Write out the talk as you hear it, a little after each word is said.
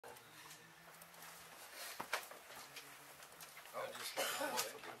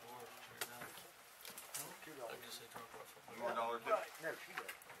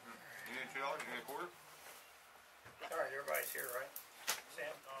everybody's here, right?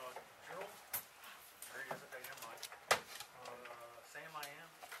 Sam? Gerald? There he is, okay, never mind. Sam, I am.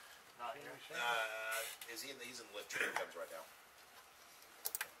 Not here. Is he in the, he's in the lift chair, he comes right now.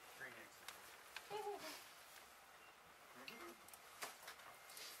 3 names.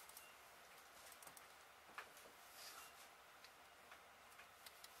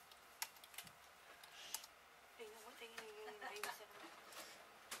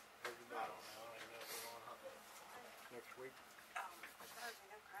 I don't know if we're going hunting next week. As far as I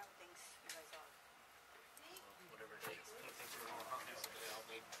know, Crowd thinks you guys are. Whatever it is. He thinks we're going hunting, I'll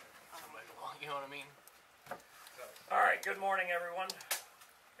need somebody along, you know what I mean? Alright, good morning everyone.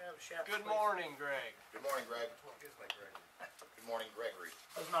 Good morning, Greg. Good morning, Greg. It's like Gregory. Good morning, Gregory.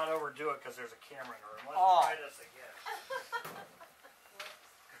 Let's not overdo it because there's a camera in the room. Let's Oh. try this again.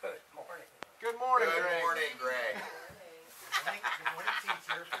 Good morning. Good morning, Good Greg. morning, Greg. Good morning,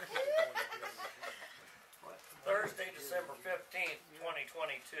 teacher. Thursday, December 15th,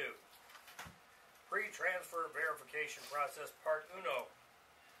 2022. Pre-transfer verification process, part uno.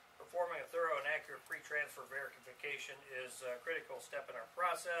 Performing a thorough and accurate pre-transfer verification is a critical step in our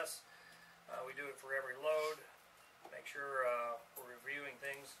process. We do it for every load. Make sure we're reviewing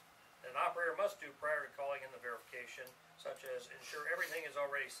things that an operator must do prior to calling in the verification, such as ensure everything is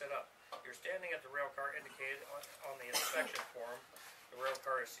already set up. You're standing at the rail car indicated on the inspection form. The rail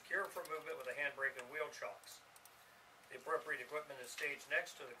car is secure for movement with a handbrake and wheel chocks. The appropriate equipment is staged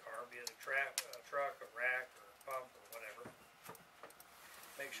next to the car, be it a truck, a rack, or a pump, or whatever.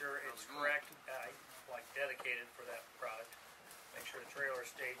 Make sure it's correct, like dedicated for that product. Make sure the trailer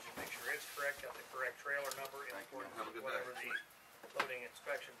is staged and make sure it's correct, got the correct trailer number in accordance with whatever the loading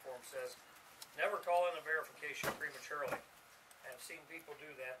inspection form says. Never call in a verification prematurely. I've seen people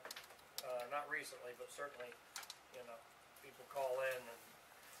do that, not recently, but certainly, you know, people call in and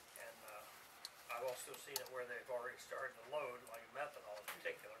I've also seen it where they've already started to load, like methanol in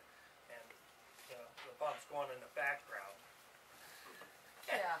particular, and you know, the pump's going in the background.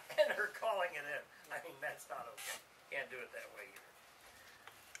 Yeah. And they're calling it in. I mean, that's not okay. Can't do it that way either.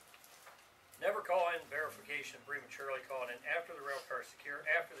 Never call in verification prematurely. Call it in after the rail car is secure,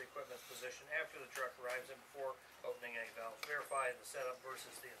 after the equipment's positioned, after the truck arrives, and before opening any valves. Verify the setup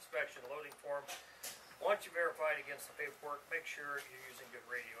versus the inspection loading form. Once you verify it against the paperwork, make sure you're using good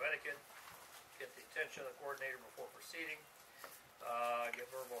radio etiquette. Get the attention of the coordinator before proceeding. Get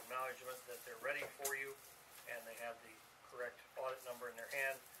verbal acknowledgement that they're ready for you and they have the correct audit number in their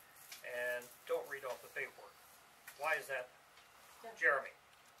hand. And don't read off the paperwork. Why is that, Jeremy?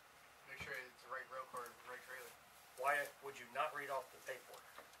 Make sure it's the right rail car, the right trailer. Why would you not read off the paperwork?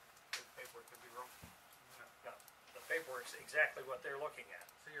 The paperwork could be wrong. No, the paperwork's exactly what they're looking at.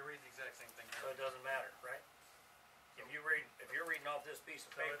 So you're reading the exact same thing. So it doesn't matter, right? If you're reading off this piece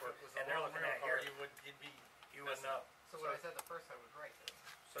of paper and they're looking at here, you wouldn't know. So what I said the first time was right then.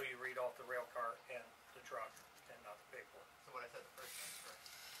 So you read off the rail car and the truck and not the paperwork. So what I said the first time was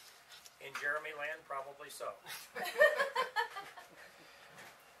right. In Jeremy land, probably so.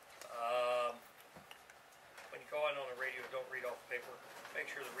 When you call in on the radio, don't read off the paper. Make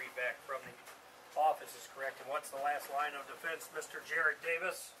sure the readback from the office is correct. And what's the last line of defense, Mr. Jared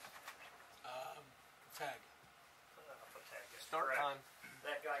Davis? Tag. Start Start time.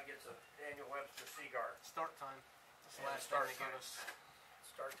 That guy gets a Daniel Webster cigar. Start time. That's the And last start thing they give time. us.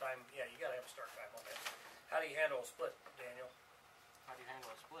 Start time, yeah, you gotta have a start time on that. How do you handle a split, Daniel, How do you handle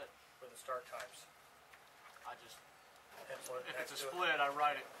a split? for the start times? I just, Pencil it if next it's a to it. split, I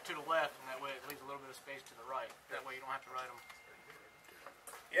write it to the left, and that way it leaves a little bit of space to the right. That way you don't have to write them.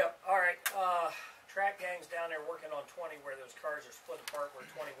 Yep, alright, track gang's down there working on 20 where those cars are split apart, where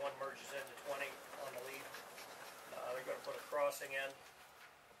 21 merges into 20 on the lead. They're gonna put a crossing in.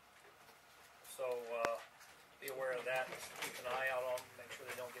 So, be aware of that, keep an eye out on them, make sure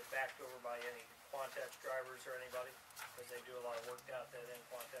they don't get backed over by any Quantex drivers or anybody, because they do a lot of work down at that end,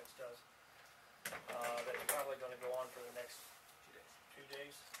 Quantex does. That's probably gonna go on for the next 2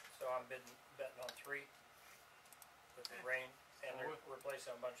 days, so I'm betting on 3 with the rain, and they're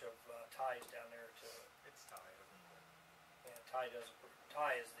replacing a bunch of ties down there to, It's tied. yeah, Ty is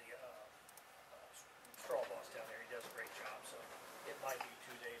the straw boss down there, he does a great job, so it might be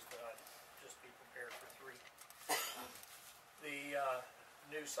 2 days, but I'd just be prepared for 3. The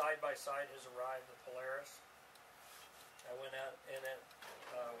new side-by-side has arrived, the Polaris. I went out in it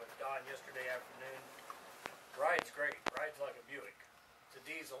with Don yesterday afternoon. Rides great, rides like a Buick. It's a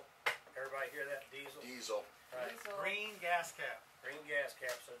diesel. Everybody hear that? Diesel? Diesel. Right. Green gas cap. Green gas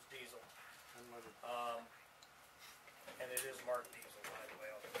cap, so it's diesel. And it is marked diesel, by the way,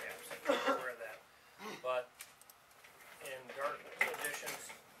 on the cap, so you're aware of that. But in dark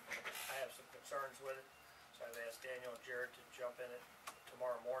conditions, I have some concerns with it, so I've asked Daniel and Jared to jump in it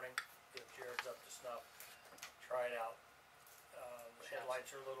tomorrow morning, if Jared's up to snuff, try it out. The headlights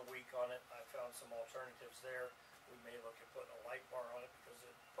are a little weak on it, I found some alternatives there. We may look at putting a light bar on it, because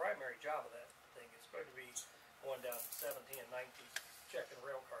the primary job of that thing is going to be going down 17 and 19, checking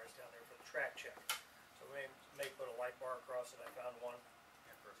rail cars down there for the track check. So we may put a light bar across it, I found one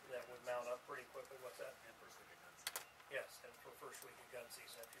And first week that of would gun mount up pretty quickly. What's that? season. And first week of gun season. Yes, and for first week of gun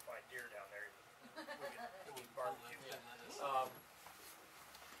season, if you find deer down there, we can barbecue.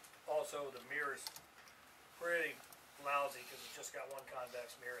 Also, the mirror's pretty lousy, because it's just got one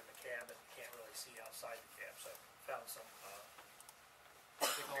convex mirror in the cab, and you can't really see outside the cab, so I found some,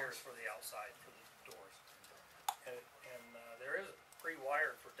 big mirrors for the outside, for the doors. And there is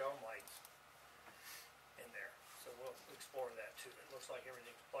pre-wired for dome lights in there, so we'll explore that too. It looks like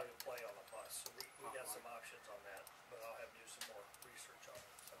everything's plug and play on the bus, so we got some options on that, but I'll have to do some more research on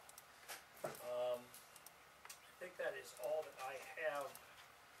it, so. I think that is all that I have.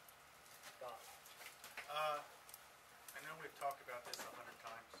 Don, I know we've talked about this 100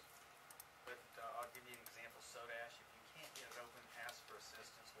 times, but I'll give you an example. Soda ash, if you can't get it open, ask for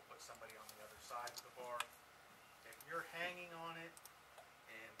assistance. We'll put somebody on the other side of the bar. If you're hanging on it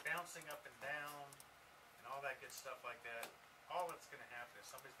and bouncing up and down and all that good stuff like that, all that's going to happen is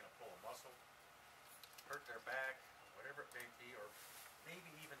somebody's going to pull a muscle, hurt their back, whatever it may be, or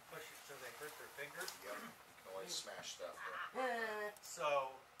maybe even push it so they hurt their fingers. Yep, you can always smash stuff. Yeah.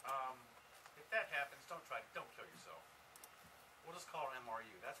 So, if that happens, don't kill yourself. We'll just call an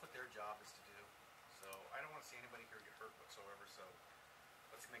MRU. That's what their job is to do. So, I don't want to see anybody here get hurt whatsoever, so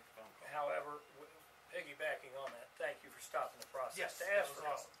let's make the phone call. however, piggybacking on that, thank you for stopping the process Yes, to that ask was for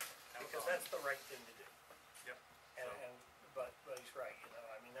help, awesome. That was because awesome. that's the right thing to do. Yep. And but he's right, you know,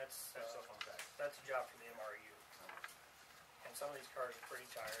 I mean, that's Pat yourself on the back. a job for the MRU. And some of these cars are pretty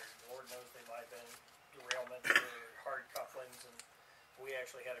tired. Lord knows they might have been derailments or hard couplings, and we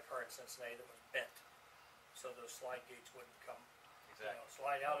actually had a car in Cincinnati that was bent, so those slide gates wouldn't come, Exactly.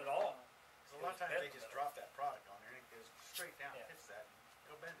 slide out at all. So a lot of times they just drop that product on there and it goes straight down, Yeah. hits that,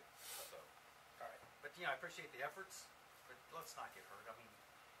 and it'll bend it. So, All right. but I appreciate the efforts, but let's not get hurt. I mean,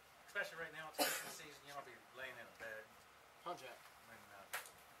 especially right now, it's Christmas season. You don't be laying in a bed Contact.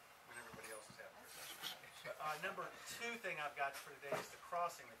 when everybody else is having Christmas. Number 2 thing I've got for today is the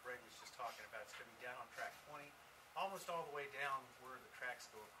crossing that Greg was just talking about. It's going to be down on track 20, almost all the way down where the tracks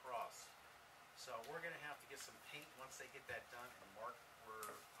go across. So we're going to have to get some paint once they get that done and mark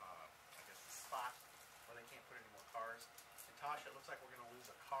where, I guess, the spot where they can't put any more cars. And Tasha, it looks like we're going to lose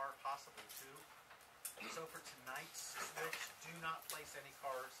a car, possibly 2. So for tonight's switch, do not place any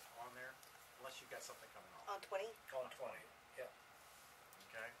cars on there unless you've got something coming off. On 20? On 20, yeah.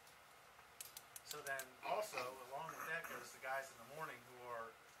 Okay. So then also, along with that goes the guys in the morning who are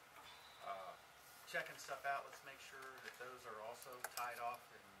checking stuff out. Let's make sure that those are also tied off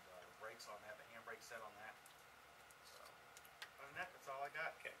and the brakes on that, the handbrake set on that. So, other than that, that's all I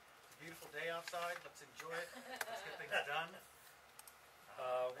got. Okay. It's a beautiful day outside. Let's enjoy it. Let's get things done.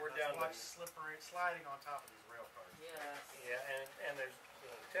 We're Let's down to watch sliding on top of these rail cars. Yes. Yeah, and there's,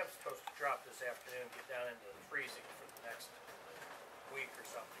 the temp's supposed to drop this afternoon, get down into the freezing for the next week or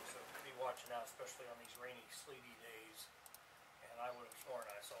something, so be watching out, especially on these rainy, sleety days. And I would have sworn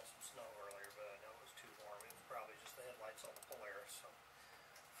I saw some snow earlier, but I know it was too warm. It was probably just the headlights on the Polaris, so.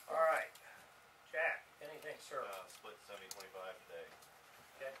 All right, Jack, anything, sir? Split 70-25 today.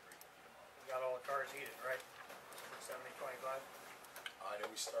 Okay. 350 tomorrow. We got all the cars heated, right? 70-25? I know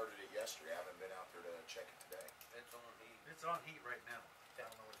we started it yesterday, I haven't been out there to check it today. It's on heat. It's on heat right now. I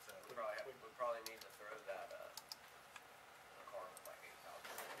don't know what it's at. We probably need to throw that, the car with like 8,000.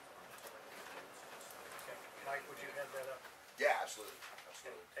 Okay. Mike, would you head that up? Yeah, absolutely, Okay,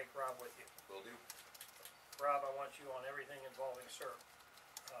 absolutely. take Rob with you. Will do. Rob, I want you on everything involving SERP,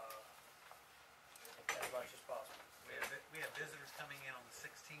 as much as possible. We have visitors coming in on the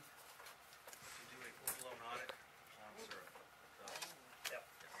 16th to do a full-blown audit on syrup. So, Yep.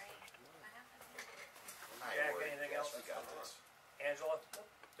 Not Jack, worried. anything Yes, else? we got this. Angela?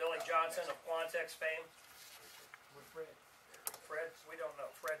 Billy Johnson of Quantex fame? With Fred. Fred, we don't know.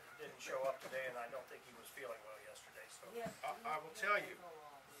 Fred didn't show up today, and I don't think he was feeling well yesterday, so. I will tell you,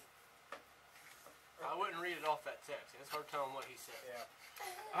 I wouldn't read it off that text. It's hard telling what he said. Yeah.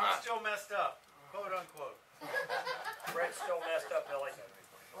 I'm still messed up, quote unquote. Fred's still messed up, Billy.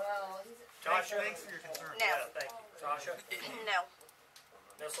 Well, he's. Tasha? Thanks for your concern. No. Yeah, thank you. Tasha? No.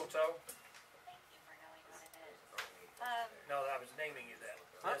 Mistletoe? Thank you for knowing what it is. No, I was naming you that.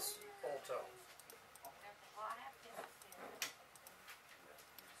 Miss Old Toe. Well, I have to.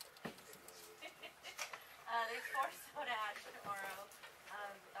 There's 4 soda ash tomorrow.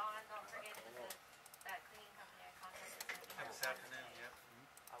 Dawn, don't forget that cleaning company I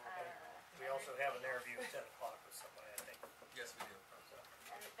have an interview at 10 o'clock with somebody, I think. Yes, we do. So,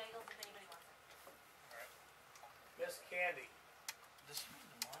 And the bagels if anybody wants them. Miss Candy,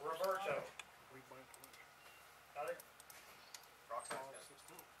 Roberto, Heather,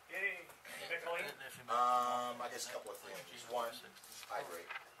 Kitty, Nicolene. I guess a couple of things. One, hydrate,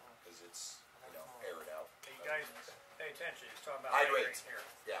 because it's, air it out. Hey, you guys, pay attention, he's talking about Hydrate. hydrating here.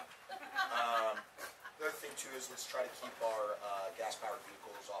 Yeah. The other thing too is let's try to keep our gas-powered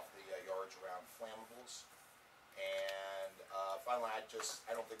vehicles off the yards around flammables. And finally, I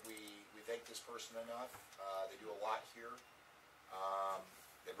don't think we thank this person enough. They do a lot here.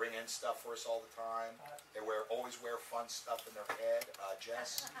 They bring in stuff for us all the time. They always wear fun stuff in their head.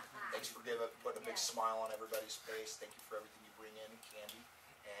 Jess, thanks for putting a big smile on everybody's face. Thank you for everything you bring in, Candy,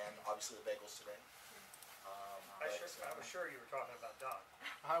 and obviously the bagels today. I was sure you were talking about Don.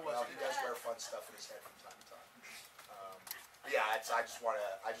 Well, he does wear fun stuff in his head from time to time. Yeah, I just want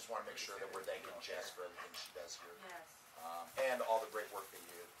to make sure that we're thanking Jess for everything she does here, Yes. and all the great work they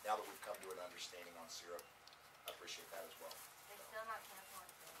do. Now that we've come to an understanding on syrup, I appreciate that as well. They're still not canceling.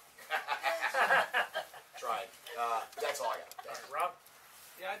 Trying. That's all I got. All Thanks. right, Rob?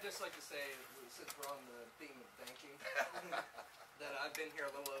 Yeah, I'd just like to say, since we're on the theme of thanking, that I've been here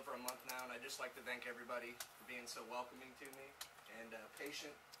a little over a month now, and I'd just like to thank everybody for being so welcoming to me and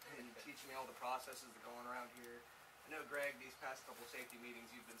patient and teaching me all the processes that go on around here. I know, Greg, these past couple safety meetings,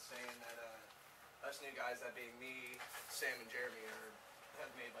 you've been saying that us new guys, that being me, Sam, and Jeremy,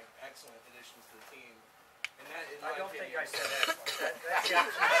 have made like excellent additions to the team. And that, in my I don't think opinion, I said that. That's yet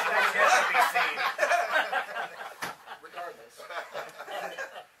to be seen. regardless.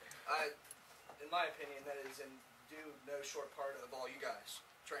 In my opinion, that is in due no short part of all you guys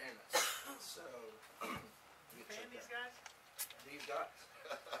training us. So, You paying these guys? these guys,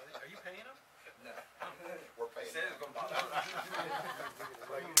 Are you paying them? no. We're paying.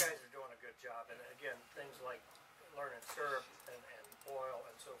 Well, you guys are doing a good job, and again, things like learning syrup and oil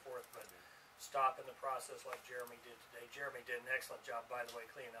and so forth, but stopping the process like Jeremy did today. Jeremy did an excellent job, by the way,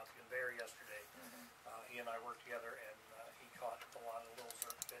 cleaning out the conveyor yesterday. He and I worked together, and he caught a lot of little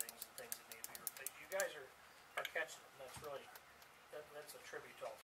zerk fittings and things that need to be replaced. You guys are catching them. That's really, that's a tribute to all